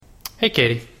Hey,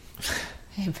 Katie.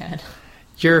 Hey, Ben.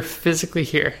 You're physically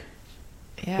here.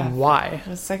 Yeah. Why? It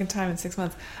was the second time in 6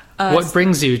 months. What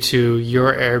brings you to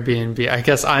your Airbnb? I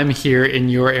guess I'm here in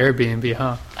your Airbnb,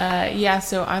 huh? Yeah,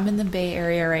 so I'm in the Bay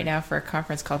Area right now for a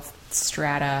conference called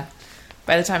Strata.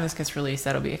 By the time this gets released,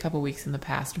 that'll be a couple weeks in the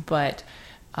past. But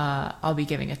I'll be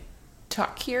giving a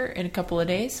talk here in a couple of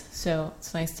days. So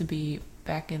it's nice to be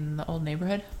back in the old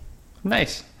neighborhood.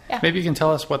 Nice. Yeah. Maybe you can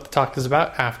tell us what the talk is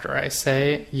about after I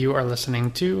say you are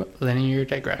listening to Linear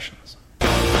Digressions.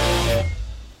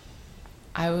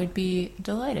 I would be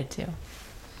delighted to.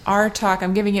 Our talk,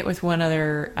 I'm giving it with one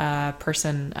other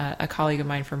person, a colleague of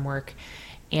mine from work.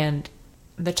 And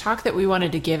the talk that we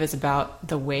wanted to give is about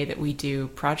the way that we do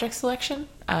project selection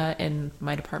in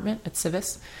my department at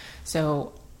Civis.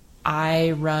 So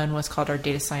I run what's called our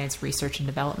Data Science Research and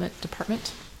Development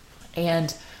Department.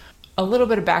 And a little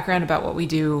bit of background about what we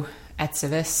do at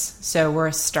Civis. So we're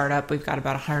a startup. We've got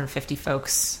about 150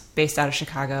 folks based out of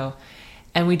Chicago.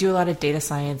 And we do a lot of data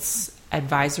science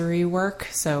advisory work.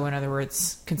 So in other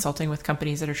words, consulting with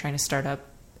companies that are trying to start up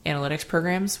analytics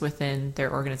programs within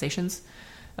their organizations.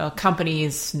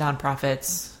 Companies,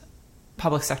 nonprofits,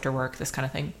 public sector work, this kind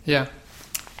of thing. Yeah.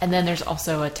 And then there's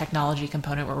also a technology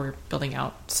component where we're building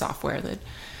out software that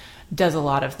does a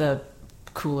lot of the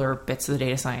cooler bits of the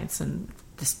data science, and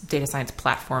this data science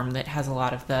platform that has a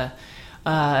lot of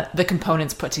the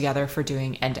components put together for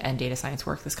doing end-to-end data science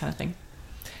work, this kind of thing.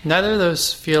 Neither of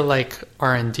those feel like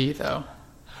R&D, though.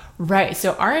 Right.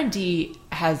 So R&D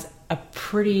has a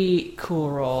pretty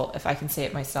cool role, if I can say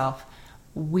it myself.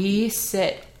 We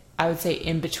sit, I would say,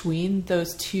 in between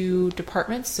those two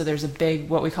departments. So there's a big,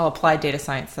 what we call applied data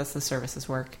science. That's the services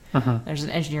work. Mm-hmm. There's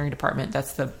an engineering department.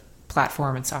 That's the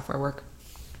platform and software work.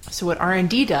 So what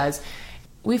R&D does,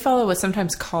 we follow what's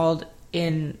sometimes called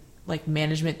in like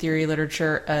management theory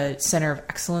literature, a center of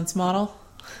excellence model.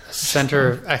 Center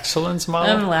of Excellence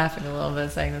model? I'm laughing a little bit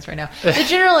saying this right now. The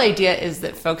general idea is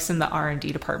that folks in the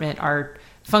R&D department are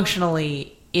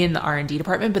functionally in the R&D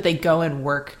department, but they go and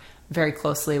work very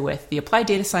closely with the applied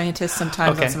data scientists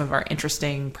sometimes on some of our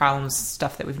interesting problems,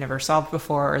 stuff that we've never solved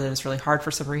before or that is really hard for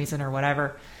some reason or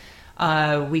whatever.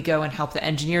 We go and help the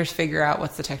engineers figure out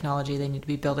what's the technology they need to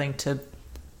be building to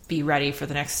be ready for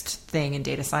the next thing in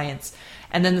data science.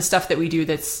 And then the stuff that we do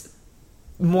that's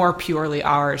more purely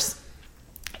ours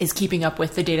is keeping up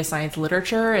with the data science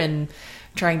literature and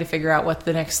trying to figure out what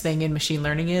the next thing in machine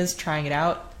learning is, trying it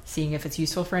out, seeing if it's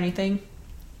useful for anything.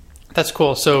 That's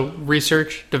cool. So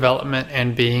research, development,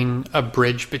 and being a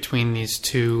bridge between these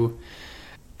two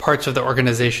parts of the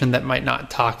organization that might not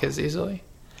talk as easily.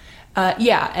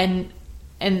 Yeah,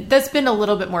 and that's been a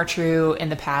little bit more true in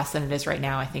the past than it is right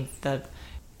now. I think that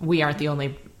we aren't the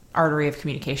only artery of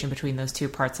communication between those two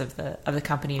parts of the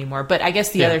company anymore. But I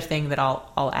guess the other thing that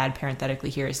I'll add parenthetically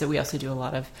here is that we also do a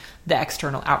lot of the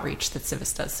external outreach that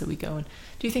Civis does. So we go and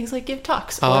do things like give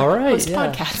talks or host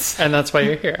podcasts. And that's why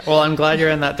you're here. Well, I'm glad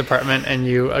you're in that department and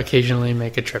you occasionally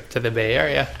make a trip to the Bay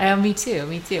Area. Me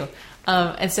too.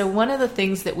 And so one of the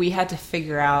things that we had to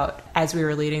figure out as we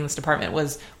were leading this department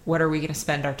was, what are we going to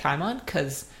spend our time on?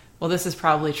 Because, well, this is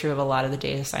probably true of a lot of the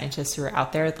data scientists who are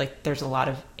out there. Like, there's a lot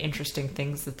of interesting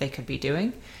things that they could be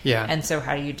doing. Yeah. And so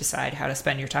how do you decide how to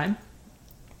spend your time?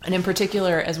 And in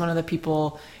particular, as one of the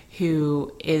people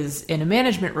who is in a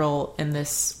management role in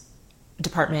this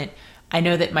department, I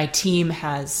know that my team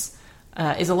is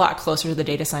a lot closer to the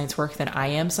data science work than I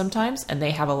am sometimes. And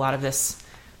they have a lot of this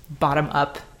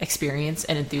bottom-up experience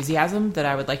and enthusiasm that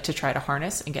I would like to try to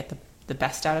harness and get the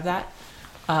best out of that.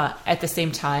 At the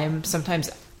same time,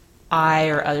 sometimes I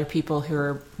or other people who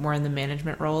are more in the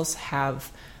management roles have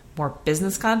more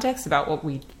business context about what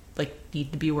we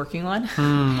need to be working on.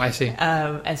 I see.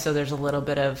 And so there's a little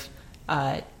bit of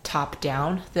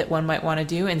top-down that one might want to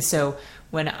do. And so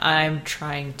when I'm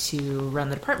trying to run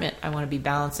the department, I want to be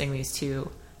balancing these two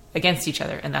against each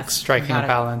other. And that's striking not a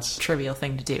balance. Trivial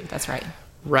thing to do. That's right.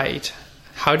 Right.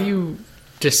 How do you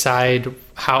decide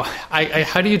how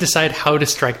do you decide how to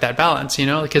strike that balance? You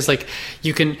know, because like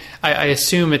you can, I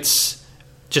assume it's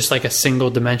just like a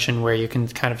single dimension where you can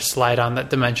kind of slide on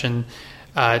that dimension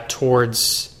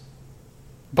towards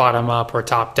bottom up or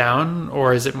top down,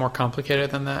 or is it more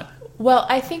complicated than that? Well,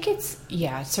 I think it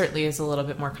certainly is a little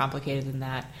bit more complicated than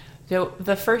that. So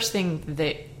the first thing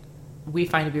that we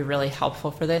find to be really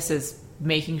helpful for this is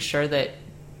making sure that,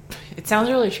 it sounds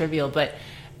really trivial, but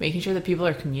making sure that people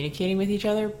are communicating with each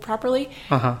other properly.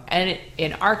 And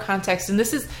in our context, and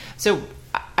this is, so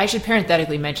I should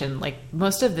parenthetically mention, like,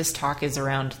 most of this talk is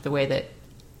around the way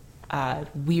that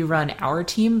we run our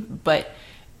team, but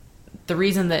the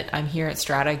reason that I'm here at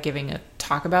Strata giving a talk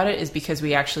talk about it is because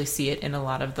we actually see it in a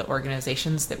lot of the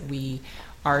organizations that we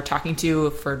are talking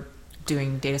to for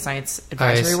doing data science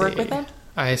advisory work with them.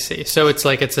 I see. So it's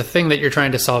like it's a thing that you're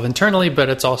trying to solve internally, but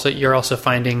it's also you're also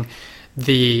finding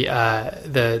the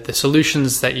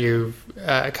solutions that you've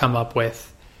come up with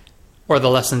or the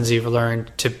lessons you've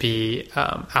learned to be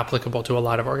applicable to a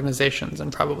lot of organizations,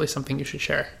 and probably something you should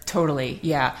share. Totally,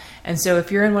 yeah. And so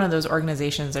if you're in one of those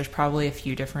organizations, there's probably a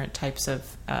few different types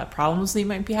of problems that you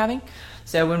might be having.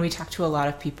 So when we talk to a lot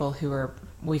of people who are,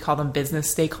 we call them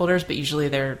business stakeholders, but usually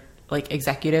they're like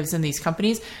executives in these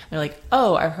companies, they're like,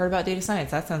 oh, I've heard about data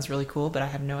science. That sounds really cool, but I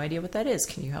have no idea what that is.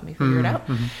 Can you help me figure it out?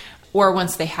 Mm-hmm. Or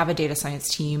once they have a data science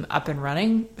team up and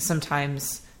running,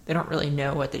 sometimes they don't really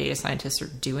know what the data scientists are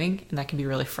doing. And that can be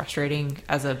really frustrating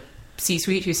as a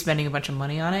C-suite who's spending a bunch of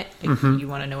money on it. Mm-hmm. You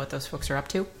want to know what those folks are up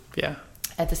to. Yeah.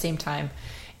 At the same time,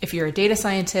 if you're a data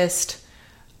scientist,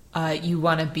 you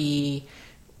want to be,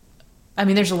 I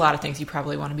mean, there's a lot of things you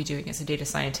probably want to be doing as a data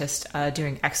scientist,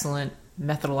 doing excellent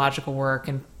methodological work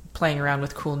and playing around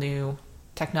with cool new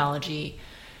technology.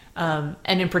 And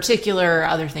in particular,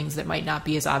 other things that might not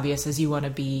be as obvious as you want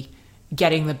to be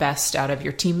getting the best out of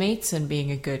your teammates and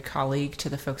being a good colleague to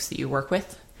the folks that you work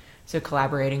with. So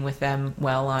collaborating with them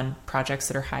well on projects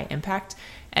that are high impact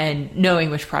and knowing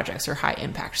which projects are high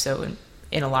impact. So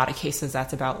in a lot of cases,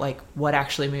 that's about like what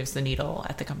actually moves the needle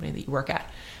at the company that you work at.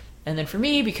 And then for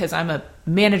me, because I'm a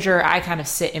manager, I kind of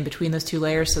sit in between those two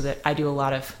layers so that I do a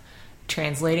lot of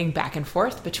translating back and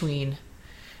forth between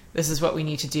this is what we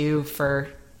need to do for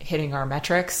hitting our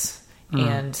metrics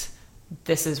and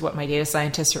this is what my data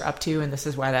scientists are up to and this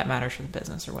is why that matters for the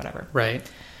business or whatever. Right.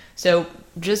 So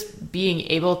just being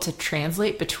able to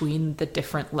translate between the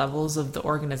different levels of the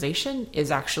organization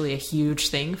is actually a huge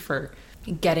thing for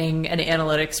getting an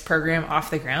analytics program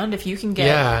off the ground. If you can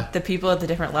get the people at the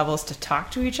different levels to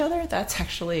talk to each other, that's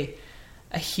actually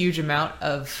a huge amount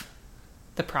of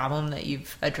the problem that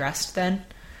you've addressed then.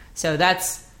 So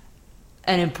that's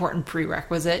an important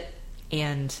prerequisite.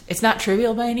 And it's not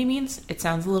trivial by any means. It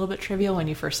sounds a little bit trivial when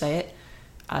you first say it.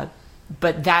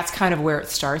 But that's kind of where it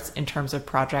starts in terms of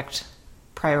project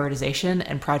prioritization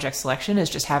and project selection, is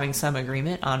just having some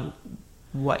agreement on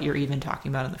what you're even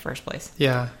talking about in the first place.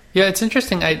 Yeah. Yeah, it's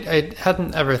interesting. I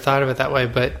hadn't ever thought of it that way,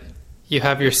 but you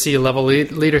have your C-level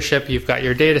leadership, you've got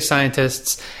your data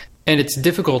scientists, and it's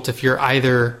difficult if you're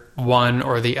either one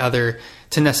or the other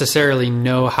to necessarily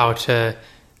know how to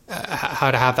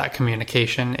have that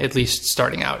communication, at least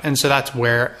starting out. And so that's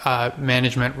where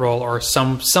management role or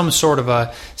some sort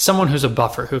of someone who's a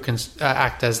buffer who can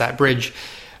act as that bridge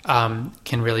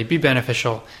can really be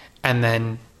beneficial. And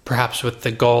then perhaps with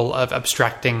the goal of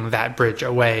abstracting that bridge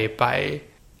away by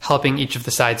helping each of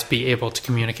the sides be able to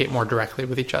communicate more directly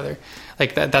with each other.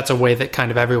 Like that's a way that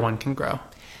kind of everyone can grow.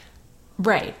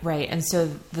 Right. And so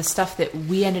the stuff that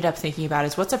we ended up thinking about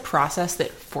is what's a process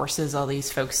that forces all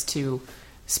these folks to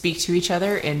speak to each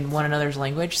other in one another's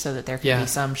language so that there can be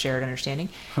some shared understanding.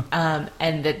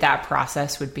 And that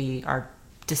process would be our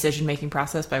decision-making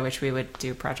process by which we would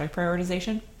do project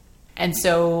prioritization. And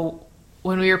so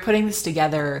when we were putting this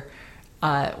together,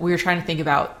 we were trying to think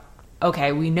about,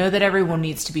 okay, we know that everyone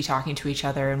needs to be talking to each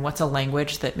other, and what's a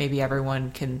language that maybe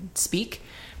everyone can speak?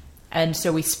 And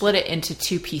so we split it into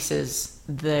two pieces.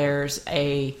 There's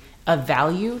a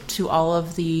value to all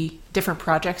of the different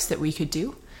projects that we could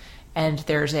do. And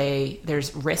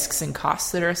there's risks and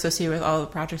costs that are associated with all the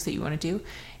projects that you want to do.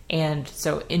 And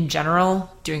so in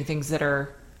general, doing things that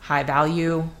are high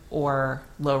value or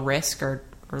low risk or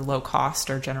low cost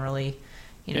are generally,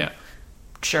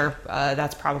 sure,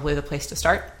 that's probably the place to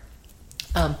start.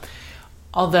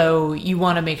 Although you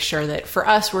want to make sure that for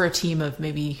us, we're a team of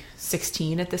maybe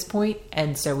 16 at this point.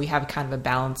 And so we have kind of a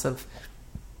balance of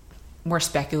more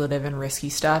speculative and risky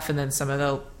stuff and then some of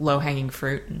the low hanging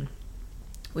fruit, and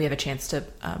we have a chance to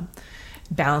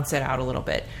balance it out a little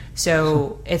bit.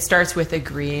 So it starts with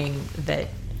agreeing that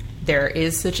there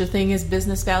is such a thing as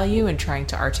business value and trying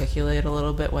to articulate a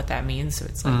little bit what that means. So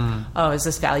it's like, is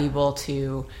this valuable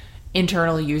to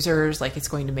internal users? Like it's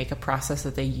going to make a process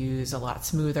that they use a lot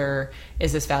smoother.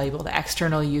 Is this valuable to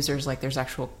external users? Like there's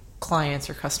actual clients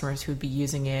or customers who would be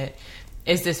using it.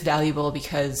 Is this valuable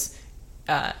because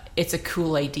it's a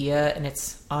cool idea and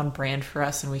it's on brand for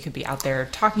us and we could be out there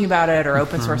talking about it or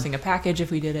open sourcing a package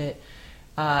if we did it?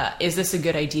 Is this a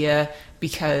good idea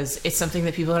because it's something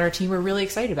that people on our team are really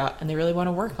excited about and they really want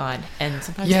to work on? And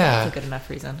sometimes that's a good enough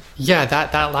reason. Yeah,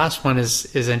 that last one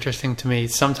is interesting to me.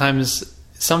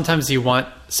 Sometimes you want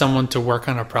someone to work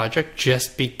on a project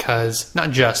just because,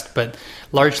 not just, but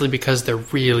largely because they're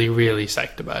really, really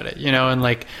psyched about it, and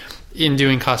like in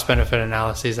doing cost benefit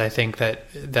analyses, I think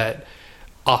that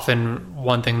often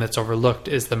one thing that's overlooked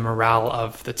is the morale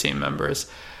of the team members.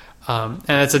 And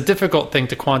it's a difficult thing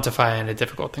to quantify and a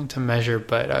difficult thing to measure,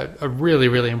 but a really,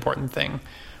 really important thing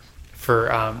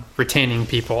for retaining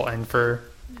people and for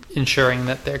ensuring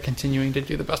that they're continuing to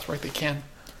do the best work they can.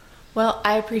 Well,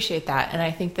 I appreciate that. And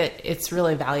I think that it's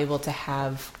really valuable to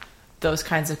have those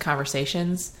kinds of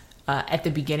conversations at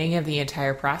the beginning of the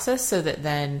entire process, so that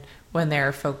then when there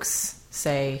are folks,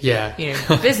 say,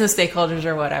 business stakeholders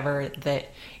or whatever, that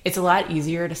it's a lot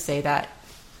easier to say that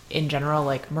in general,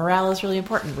 like, morale is really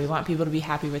important. We want people to be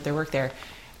happy with their work there,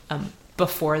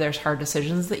 before there's hard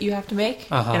decisions that you have to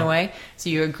make in a way. So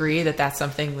you agree that that's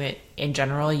something that in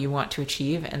general you want to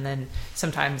achieve. And then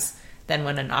sometimes then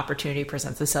when an opportunity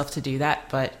presents itself to do that,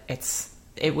 but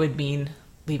it would mean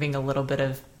leaving a little bit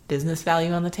of business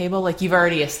value on the table. Like, you've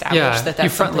already established that's you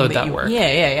front load that work.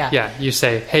 Yeah. You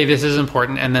say, hey, this is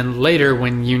important. And then later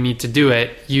when you need to do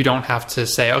it, you don't have to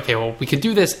say, okay, well, we could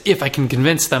do this if I can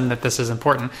convince them that this is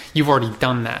important. You've already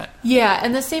done that. Yeah.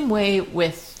 And the same way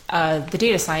with the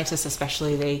data scientists,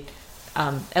 especially, they,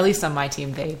 at least on my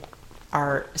team, they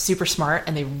are super smart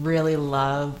and they really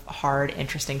love hard,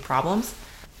 interesting problems.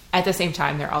 At the same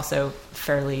time, they're also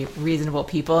fairly reasonable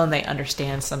people, and they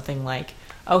understand something like,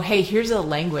 oh, hey, here's a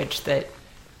language that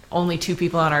only 2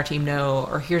 people on our team know,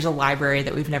 or here's a library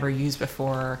that we've never used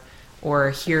before,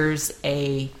 or here's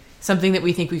something that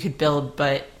we think we could build,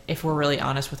 but if we're really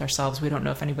honest with ourselves, we don't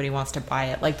know if anybody wants to buy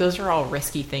it. Like, those are all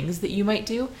risky things that you might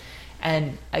do.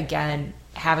 And again,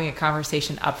 having a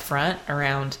conversation up front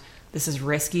around, this is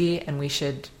risky and we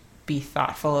should be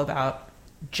thoughtful about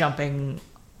jumping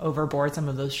overboard some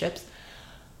of those ships.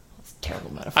 That's a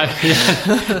terrible metaphor.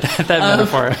 That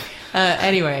metaphor.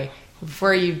 Anyway,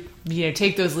 before you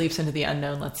take those leaps into the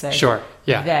unknown, let's say. Sure.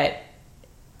 Yeah. That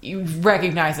you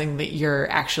recognizing that you're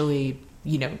actually,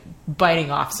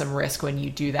 biting off some risk when you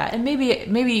do that. And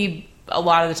maybe a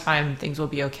lot of the time things will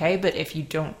be okay, but if you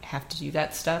don't have to do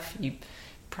that stuff, you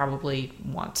probably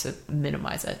want to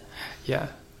minimize it. Yeah.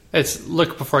 It's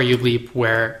look before you leap,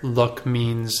 where look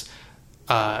means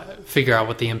figure out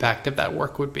what the impact of that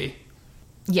work would be.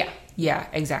 Yeah,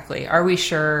 exactly. Are we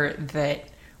sure that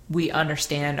we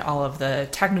understand all of the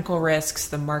technical risks,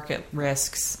 the market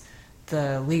risks,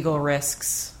 the legal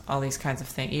risks, all these kinds of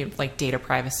things, like data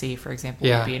privacy, for example,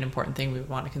 would be an important thing we would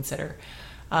want to consider.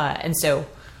 And so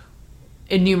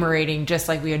enumerating, just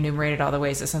like we enumerated all the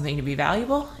ways that something to be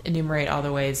valuable, enumerate all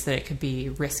the ways that it could be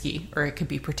risky, or it could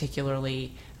be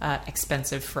particularly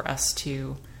expensive for us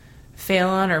to fail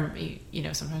on, or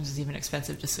sometimes it's even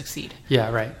expensive to succeed.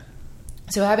 Yeah, right.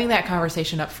 So having that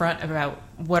conversation up front about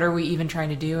what are we even trying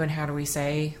to do, and how do we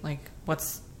say, like,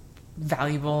 what's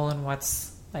valuable and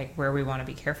what's, like, where we want to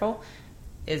be careful,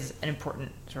 is an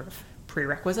important sort of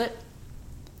prerequisite.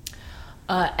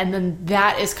 And then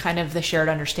that is kind of the shared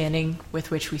understanding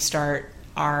with which we start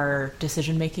our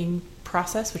decision-making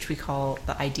process, which we call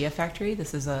the Idea Factory.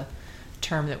 This is a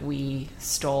term that we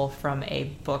stole from a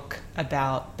book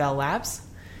about Bell Labs.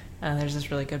 There's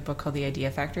this really good book called The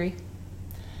Idea Factory.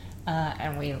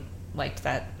 And we liked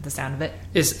the sound of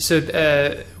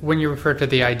it. When you refer to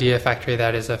the Idea Factory,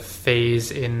 that is a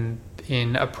phase in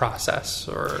a process,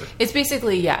 or it's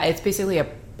basically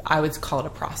I would call it a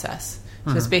process.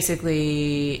 So it's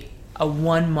basically a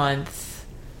 1 month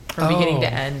from beginning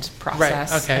to end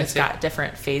process. Right. Okay, it's got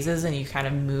different phases, and you kind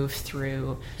of move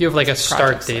through. You have like a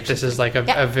start date. This is like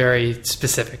a very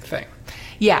specific thing.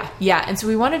 Yeah. And so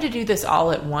we wanted to do this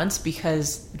all at once,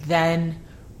 because then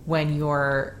when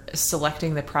you're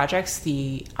selecting the projects,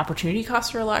 the opportunity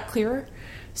costs are a lot clearer.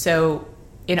 So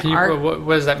what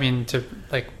does that mean to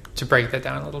break that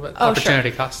down a little bit? Opportunity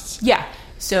costs. Yeah.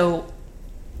 So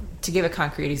to give a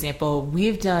concrete example,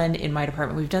 in my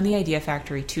department, we've done the Idea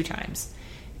Factory 2 times.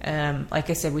 Like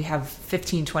I said, we have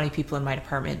 15, 20 people in my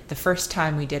department. The first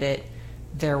time we did it,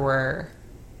 there were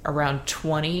around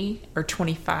 20 or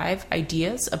 25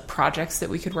 ideas of projects that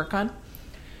we could work on.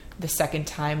 The second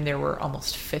time, there were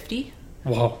almost 50.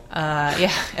 Whoa.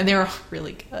 And they were all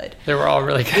really good. They were all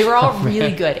really good. They were all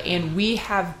really good. And we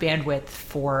have bandwidth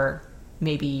for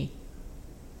maybe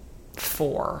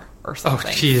 4 or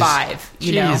something.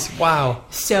 5. Wow.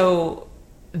 So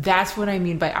that's what I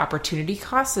mean by opportunity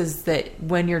costs, is that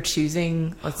when you're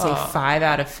choosing, let's say 5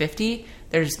 out of 50,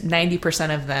 there's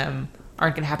 90% of them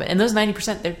aren't going to happen. And those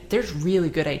 90%, there's really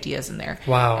good ideas in there.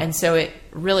 Wow. And so it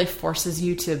really forces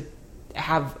you to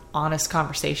have honest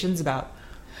conversations about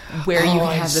where you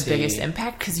can have the biggest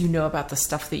impact, because you know about the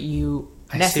stuff that you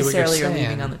necessarily are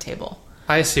leaving on the table.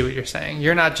 I see what you're saying.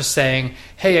 You're not just saying,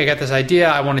 hey, I got this idea,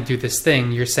 I want to do this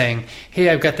thing. You're saying, hey,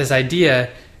 I've got this idea,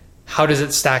 how does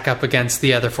it stack up against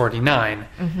the other 49?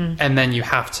 And then you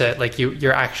have to like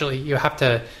you have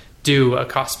to do a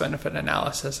cost benefit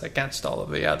analysis against all of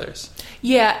the others.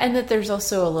 Yeah, and that there's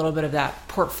also a little bit of that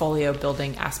portfolio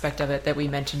building aspect of it that we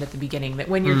mentioned at the beginning, that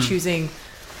when you're choosing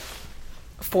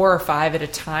 4 or 5 at a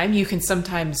time, you can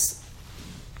sometimes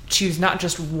choose not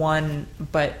just one,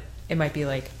 but it might be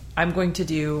like, I'm going to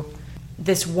do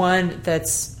this one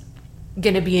that's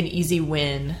going to be an easy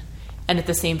win, and at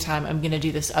the same time I'm going to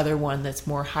do this other one that's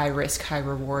more high risk, high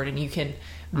reward, and you can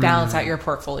balance out your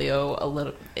portfolio a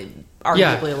little,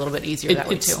 arguably a little bit easier that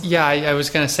way too. Yeah, I was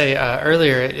going to say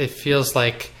earlier, it feels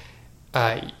like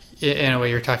in a way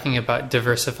you're talking about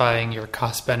diversifying your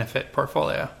cost benefit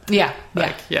portfolio. Yeah,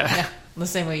 yeah. The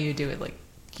same way you do it, like,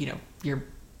 you know, your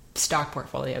stock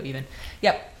portfolio even.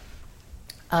 Yep.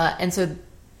 And so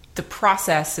the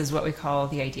process is what we call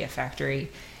the Idea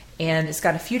Factory, and it's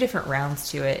got a few different rounds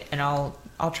to it, and I'll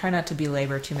try not to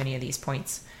belabor too many of these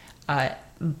points.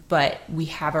 But we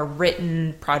have a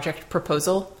written project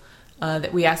proposal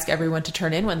that we ask everyone to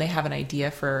turn in when they have an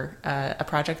idea for a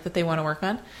project that they want to work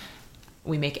on.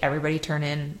 We make everybody turn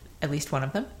in at least one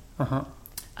of them.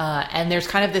 And there's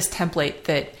kind of this template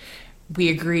that we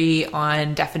agree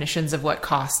on definitions of what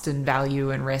cost and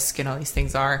value and risk and all these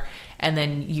things are. And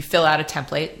then you fill out a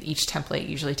template. Each template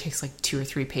usually takes like 2 or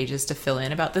 3 pages to fill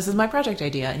in about, this is my project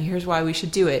idea, and here's why we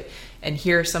should do it, and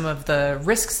here are some of the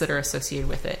risks that are associated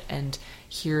with it, and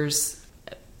here's...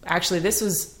 Actually, this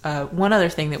was one other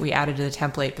thing that we added to the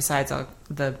template besides all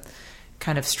the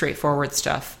kind of straightforward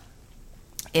stuff,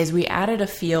 is we added a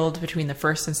field between the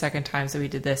first and second times that we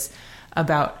did this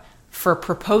about, for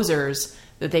proposers,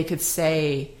 that they could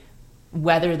say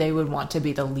whether they would want to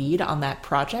be the lead on that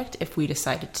project if we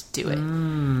decided to do it.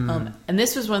 And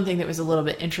this was one thing that was a little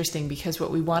bit interesting, because what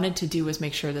we wanted to do was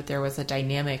make sure that there was a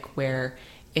dynamic where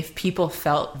if people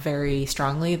felt very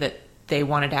strongly that they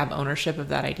wanted to have ownership of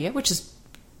that idea, which is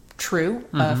true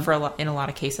in a lot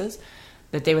of cases,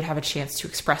 that they would have a chance to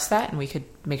express that, and we could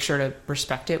make sure to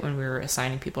respect it when we were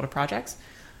assigning people to projects.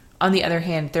 On the other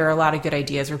hand, there are a lot of good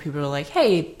ideas where people are like,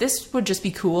 hey, this would just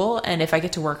be cool, and if I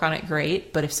get to work on it,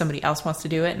 great, but if somebody else wants to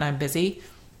do it and I'm busy,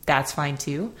 that's fine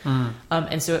too.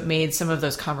 And so it made some of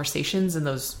those conversations and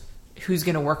those who's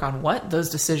going to work on what,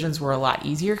 those decisions were a lot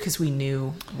easier, because we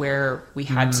knew where we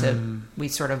had we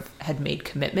sort of had made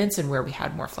commitments and where we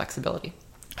had more flexibility.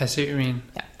 I see what you mean.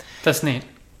 Yeah. That's neat.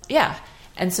 Yeah.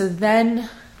 And so then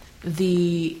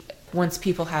once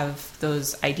people have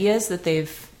those ideas that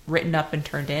they've written up and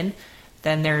turned in,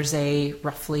 then there's a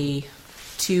roughly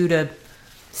 2 to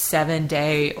 7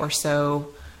 day or so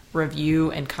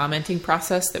review and commenting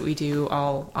process that we do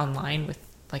all online with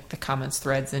like the comments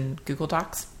threads in Google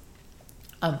Docs.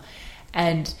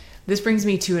 And this brings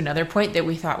me to another point that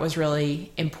we thought was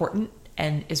really important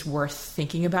and is worth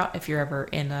thinking about if you're ever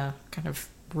in a kind of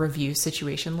review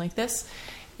situation like this,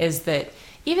 is that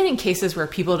even in cases where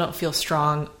people don't feel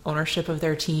strong ownership of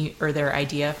their team or their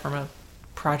idea from a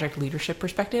project leadership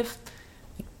perspective,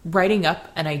 writing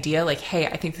up an idea like, hey,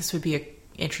 I think this would be an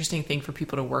interesting thing for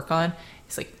people to work on,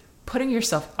 is like putting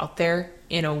yourself out there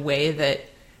in a way that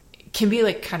can be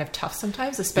like kind of tough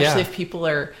sometimes, especially if people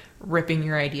are ripping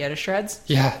your idea to shreds.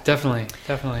 Yeah, definitely.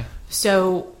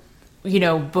 So, you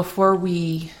know, before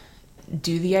we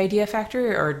do the Idea Factory,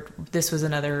 or this was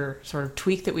another sort of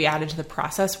tweak that we added to the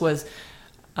process, was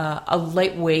a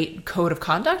lightweight code of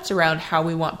conduct around how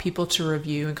we want people to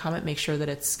review and comment, make sure that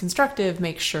it's constructive,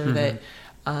 make sure that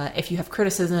if you have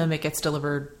criticism, it gets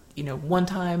delivered, you know, 1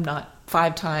 time, not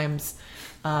 5 times,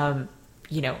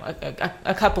 you know,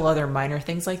 a couple other minor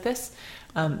things like this.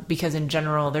 Because in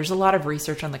general, there's a lot of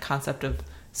research on the concept of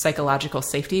psychological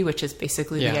safety, which is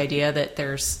basically the idea that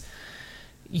there's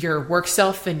your work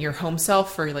self and your home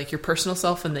self, or like your personal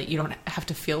self, and that you don't have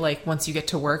to feel like once you get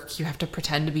to work you have to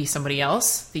pretend to be somebody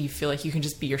else, that you feel like you can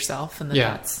just be yourself, and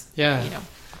that's you know,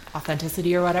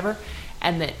 authenticity or whatever.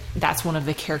 And that's one of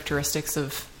the characteristics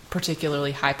of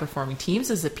particularly high performing teams,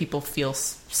 is that people feel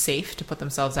safe to put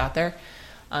themselves out there.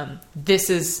 This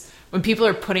is when people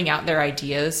are putting out their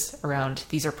ideas around,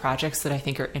 these are projects that I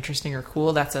think are interesting or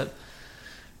cool, that's a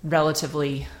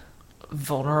relatively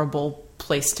vulnerable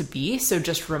place to be. So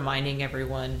just reminding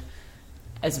everyone,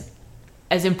 as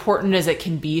important as it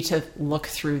can be to look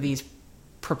through these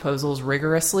proposals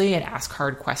rigorously and ask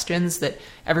hard questions, that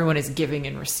everyone is giving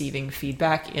and receiving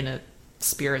feedback in a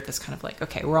spirit that's kind of like,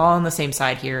 okay, we're all on the same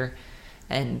side here,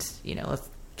 and, you know, let's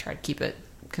try to keep it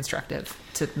constructive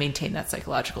to maintain that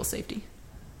psychological safety.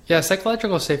 Yeah,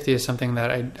 psychological safety is something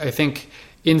that I think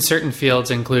in certain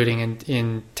fields, including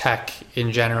in tech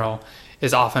in general,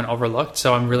 is often overlooked.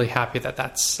 So I'm really happy that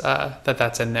that's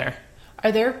in there.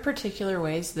 Are there particular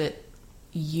ways that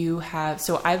you have...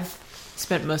 So I've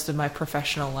spent most of my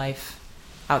professional life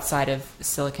outside of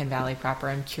Silicon Valley proper.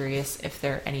 I'm curious if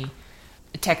there are any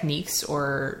techniques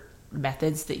or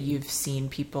methods that you've seen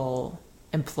people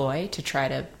employ to try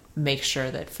to make sure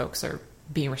that folks are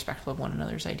being respectful of one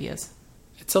another's ideas.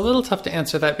 It's a little tough to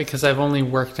answer that because I've only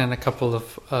worked in a couple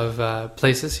of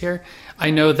places here. I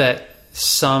know that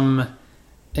some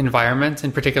environments,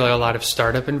 in particular a lot of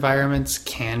startup environments,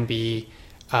 can be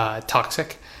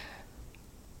toxic.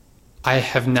 I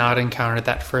have not encountered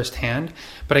that firsthand,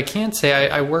 but I can say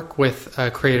I work with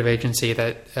a creative agency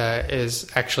that is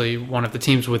actually one of the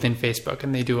teams within Facebook,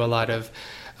 and they do a lot of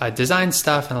design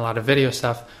stuff and a lot of video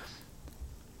stuff.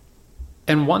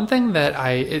 And one thing that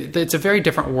it's a very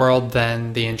different world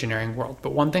than the engineering world,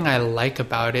 but one thing I like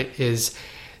about it is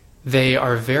they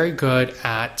are very good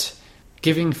at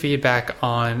giving feedback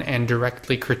on and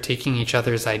directly critiquing each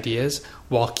other's ideas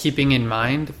while keeping in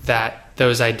mind that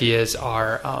those ideas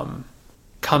are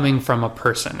coming from a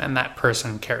person and that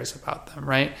person cares about them,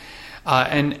 right?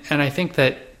 And I think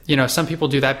that, some people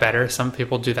do that better. Some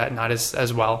people do that not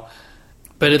as well.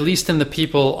 But at least in the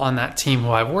people on that team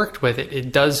who I've worked with,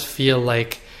 it does feel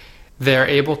like they're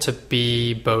able to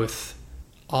be both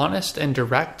honest and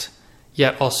direct,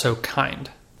 yet also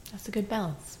kind. That's a good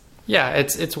balance. Yeah,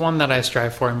 it's one that I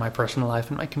strive for in my personal life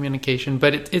and my communication.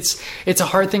 But it's a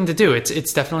hard thing to do.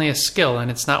 It's definitely a skill,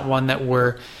 and it's not one that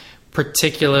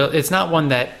it's not one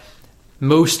that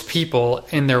most people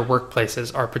in their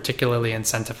workplaces are particularly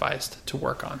incentivized to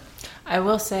work on. I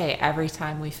will say, every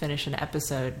time we finish an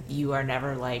episode, you are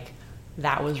never like,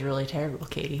 that was really terrible,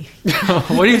 Katie.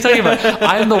 What are you talking about?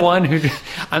 I'm the one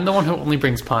who only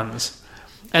brings puns.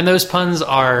 And those puns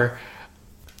are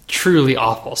truly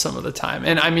awful some of the time.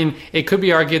 And I mean, it could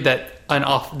be argued that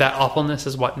that awfulness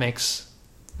is what makes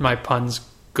my puns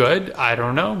good. I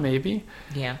don't know, maybe.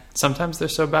 Yeah. Sometimes they're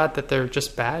so bad that they're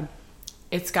just bad.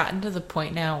 It's gotten to the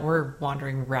point now, we're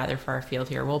wandering rather far afield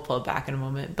here. We'll pull it back in a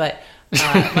moment. But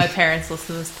my parents listen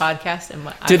to this podcast. And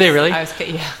Do they really? I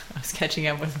was catching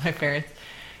up with my parents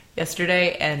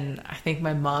yesterday, and I think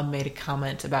my mom made a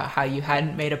comment about how you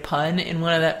hadn't made a pun in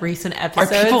one of that recent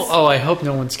episodes. Are people... Oh, I hope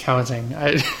no one's counting.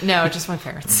 No, just my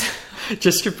parents.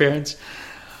 Just your parents?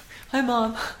 Hi,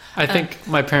 Mom. I think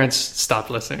my parents stopped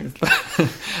listening.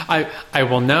 I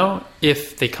will know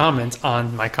if they comment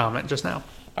on my comment just now.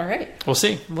 All right. We'll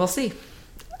see.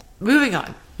 Moving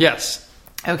on. Yes.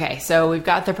 Okay, so we've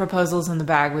got the proposals in the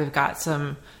bag. We've got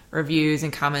some reviews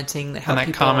and commenting that help people.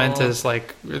 And that comment is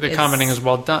like, commenting is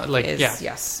well done.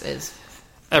 Yes, is.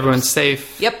 Everyone's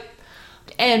safe. Yep.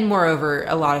 And moreover,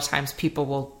 a lot of times people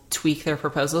will tweak their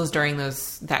proposals during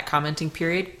that commenting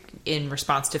period in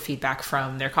response to feedback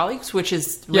from their colleagues, which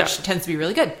tends to be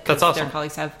really good. That's awesome. Their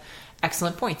colleagues have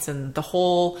excellent points. And the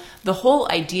whole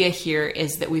idea here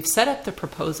is that we've set up the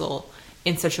proposal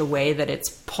in such a way that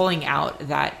it's pulling out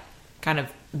that kind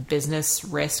of business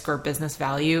risk or business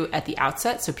value at the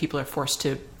outset. So people are forced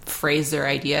to phrase their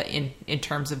idea in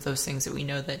terms of those things that we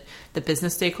know that the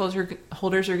business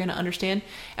stakeholders are going to understand.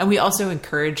 And we also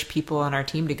encourage people on our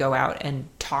team to go out and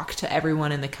talk to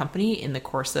everyone in the company in the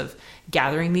course of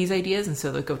gathering these ideas. And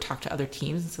so they'll go talk to other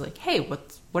teams and say like, hey,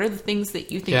 what are the things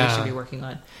that you think we should be working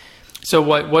on? So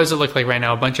what does it look like right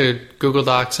now? A bunch of Google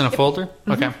Docs in a folder?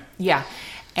 Mm-hmm. Okay. Yeah.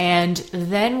 And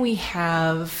then we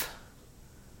have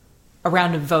a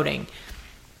round of voting.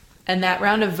 And that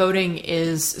round of voting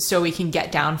is so we can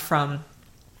get down from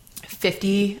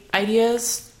 50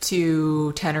 ideas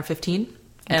to 10 or 15.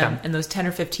 Okay. And those 10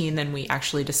 or 15 then we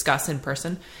actually discuss in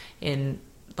person in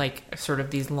like sort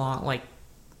of these long, like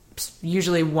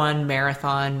usually one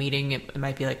marathon meeting. It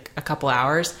might be like a couple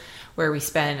hours where we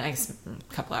spend, I guess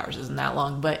a couple hours isn't that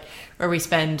long, but where we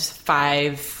spend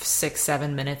 5, 6,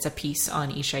 7 minutes a piece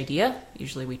on each idea.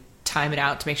 Usually we time it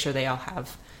out to make sure they all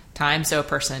have time. So a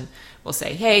person will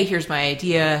say, hey, here's my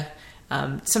idea.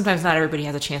 Sometimes not everybody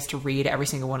has a chance to read every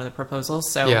single one of the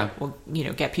proposals. So we'll,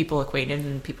 get people acquainted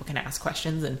and people can ask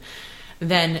questions. And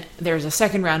then there's a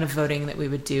second round of voting that we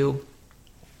would do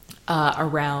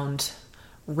around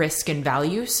risk and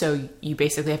value. So you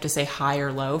basically have to say high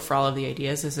or low for all of the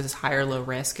ideas. Is this high or low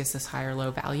risk? Is this high or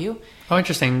low value? Oh,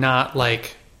 interesting. Not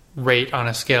like rate on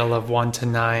a scale of 1 to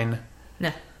 9.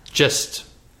 No. Just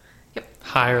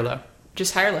high or low.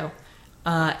 Just high or low.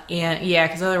 And yeah,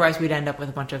 because otherwise we'd end up with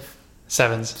a bunch of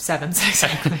sevens.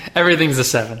 Exactly. Everything's a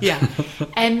 7. Yeah.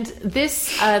 And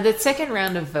this, the second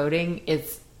round of voting,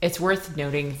 it's worth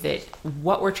noting that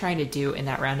what we're trying to do in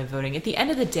that round of voting, at the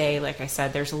end of the day, like I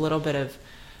said, there's a little bit of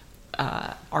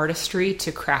artistry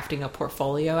to crafting a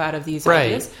portfolio out of these Right,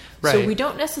 ideas. right. So we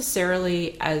don't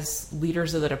necessarily, as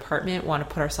leaders of the department, want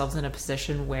to put ourselves in a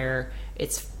position where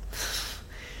it's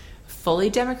fully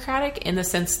democratic, in the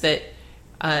sense that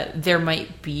there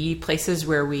might be places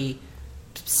where we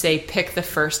say pick the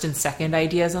first and second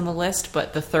ideas on the list,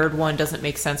 but the third one doesn't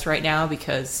make sense right now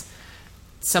because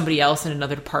somebody else in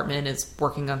another department is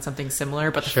working on something similar,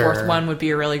 but the Sure. fourth one would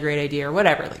be a really great idea or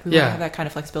whatever. Like, we want Yeah. to have that kind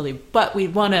of flexibility, but we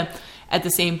want to at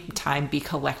the same time be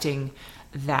collecting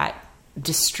that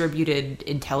distributed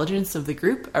intelligence of the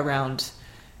group around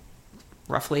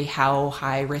roughly how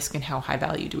high risk and how high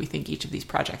value do we think each of these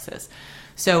projects is.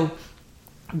 So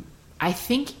I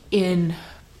think in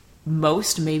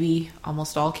most, maybe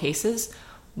almost all cases,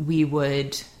 we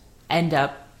would end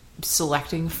up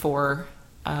selecting for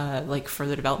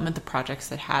the development, the projects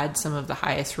that had some of the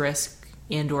highest risk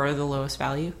and or the lowest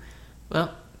value.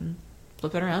 Well,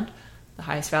 flip it around. The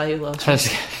highest value, lowest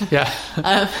risk. Yeah.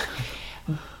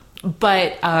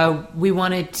 But we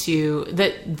wanted to,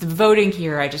 the voting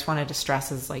here, I just wanted to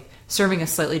stress, is like serving a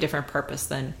slightly different purpose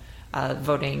than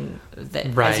voting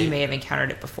that, Right. as you may have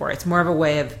encountered it before. It's more of a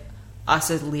way of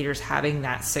us as leaders having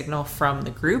that signal from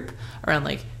the group around,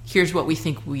 like, here's what we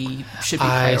think we should be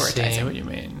I prioritizing. see what you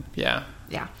mean. Yeah.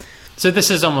 Yeah. So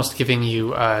this is almost giving you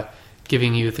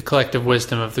the collective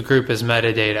wisdom of the group as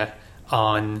metadata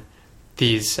on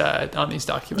these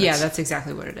documents. Yeah, that's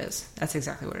exactly what it is. That's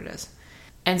exactly what it is.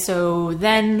 And so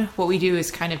then what we do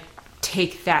is kind of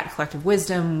take that collective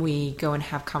wisdom, we go and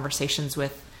have conversations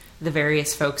with the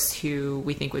various folks who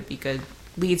we think would be good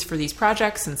leads for these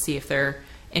projects and see if they're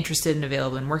interested and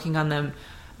available in working on them.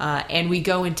 And we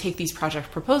go and take these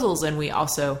project proposals and we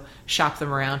also shop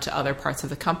them around to other parts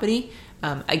of the company.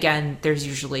 Again, there's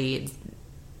usually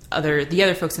the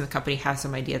other folks in the company have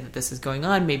some idea that this is going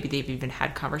on. Maybe they've even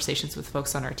had conversations with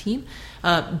folks on our team.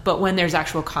 But when there's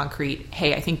actual concrete,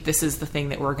 hey, I think this is the thing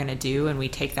that we're going to do, and we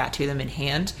take that to them in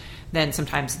hand, then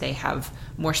sometimes they have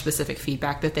more specific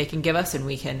feedback that they can give us, and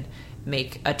we can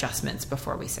make adjustments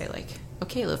before we say, like,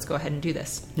 okay, let's go ahead and do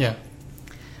this. Yeah.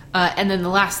 And then the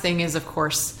last thing is, of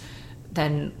course,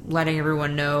 then letting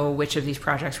everyone know which of these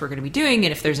projects we're going to be doing,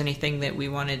 and if there's anything that we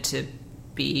wanted to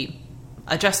be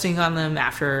adjusting on them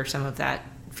after some of that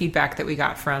feedback that we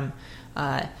got from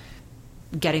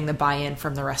getting the buy-in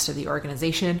from the rest of the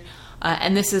organization.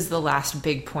 And this is the last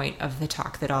big point of the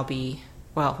talk that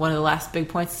one of the last big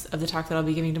points of the talk that I'll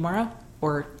be giving tomorrow,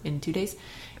 or in 2 days.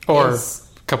 Or a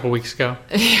couple weeks ago.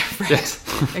 Right.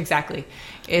 Yes. Exactly.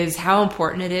 Is how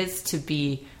important it is to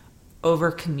be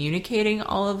over communicating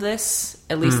all of this,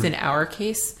 at least in our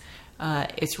case.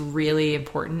 It's really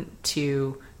important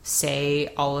to say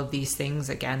all of these things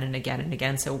again and again and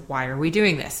again. So why are we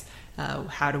doing this?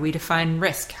 How do we define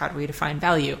risk? How do we define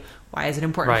value? Why is it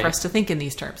important Right. for us to think in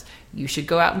these terms? You should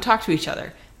go out and talk to each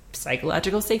other.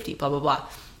 Psychological safety, blah, blah, blah.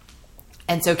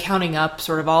 And so counting up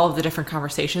sort of all of the different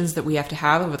conversations that we have to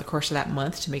have over the course of that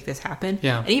month to make this happen.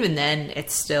 Yeah. And even then,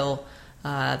 it's still,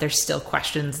 there's still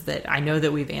questions that I know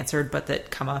that we've answered, but that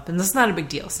come up. And this is not a big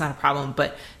deal. It's not a problem.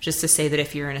 But just to say that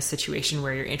if you're in a situation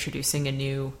where you're introducing a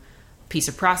new piece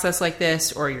of process like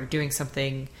this, or you're doing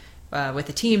something with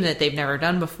a team that they've never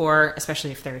done before,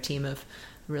 especially if they're a team of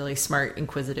really smart,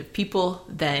 inquisitive people,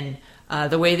 then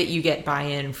the way that you get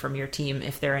buy-in from your team,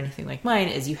 if they're anything like mine,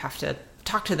 is you have to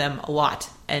talk to them a lot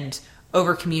and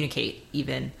over-communicate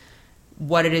even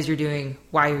what it is you're doing,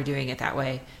 why you're doing it that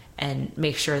way, and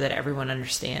make sure that everyone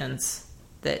understands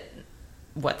that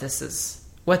what this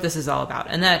is all about.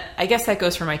 And that, I guess that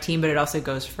goes for my team, but it also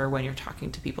goes for when you're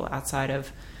talking to people outside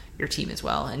of your team as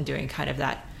well, and doing kind of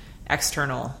that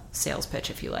external sales pitch,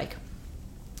 if you like.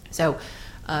 So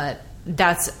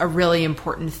that's a really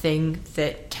important thing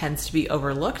that tends to be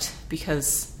overlooked,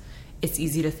 because it's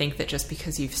easy to think that just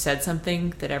because you've said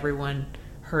something that everyone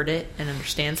heard it and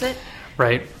understands it.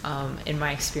 Right. In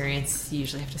my experience, you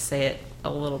usually have to say it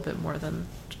a little bit more than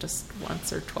just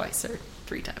once or twice or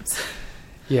 3 times.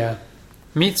 Yeah.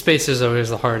 Meat space is always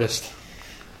the hardest.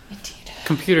 Indeed.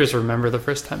 Computers remember the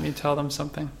first time you tell them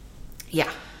something. Yeah.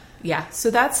 Yeah.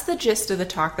 So that's the gist of the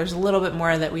talk. There's a little bit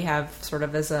more that we have sort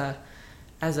of as a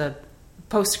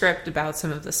postscript about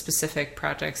some of the specific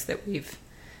projects that we've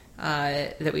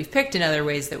picked, and other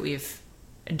ways that we've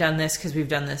done this, because we've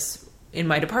done this in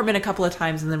my department a couple of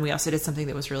times, and then we also did something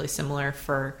that was really similar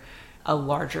for a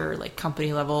larger, like,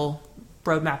 company level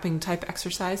road mapping type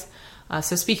exercise.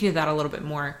 So speaking of that a little bit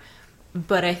more,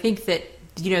 but I think that,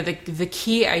 you know, the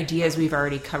key ideas we've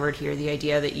already covered here, the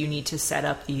idea that you need to set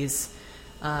up these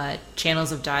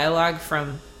channels of dialogue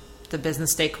from the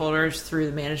business stakeholders through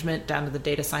the management down to the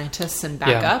data scientists and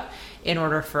back Yeah. up, in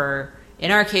order for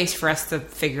in our case, for us to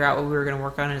figure out what we were going to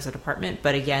work on as a department.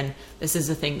 But again, this is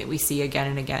a thing that we see again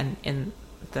and again in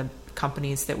the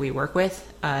companies that we work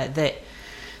with, that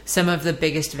some of the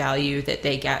biggest value that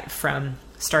they get from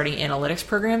starting analytics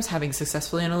programs, having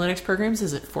successful analytics programs,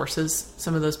 is it forces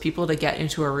some of those people to get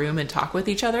into a room and talk with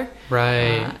each other.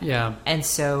 Right. Yeah. And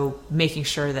so making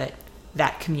sure that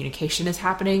that communication is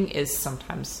happening is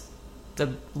sometimes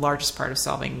the largest part of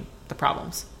solving the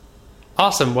problems.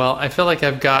 Awesome. Well, I feel like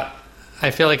I got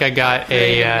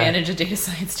manage a data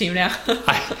science team now.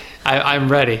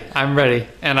 I'm ready.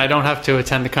 And I don't have to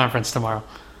attend the conference tomorrow.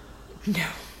 No.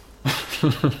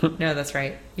 No, that's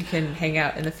right. You can hang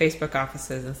out in the Facebook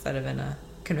offices instead of in a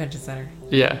convention center.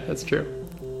 Yeah, that's true.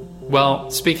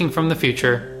 Well, speaking from the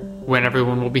future, when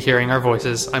everyone will be hearing our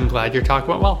voices, I'm glad your talk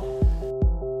went well.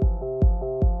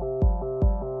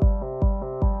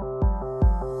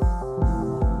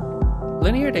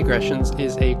 Linear Digressions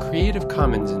is a Creative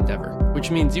Commons endeavor,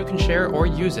 which means you can share or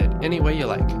use it any way you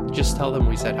like. Just tell them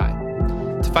we said hi.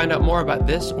 To find out more about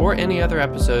this or any other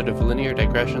episode of Linear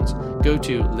Digressions, go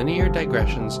to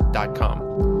lineardigressions.com.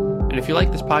 And if you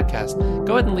like this podcast,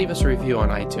 go ahead and leave us a review on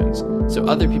iTunes so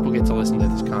other people get to listen to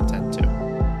this content too.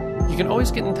 You can always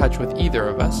get in touch with either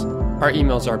of us. Our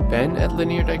emails are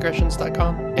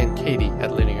ben@lineardigressions.com and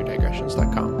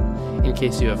katie@lineardigressions.com in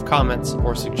case you have comments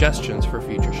or suggestions for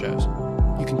future shows.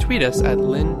 You can tweet us at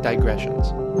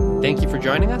lindigressions. Thank you for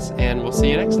joining us, and we'll see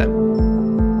you next time.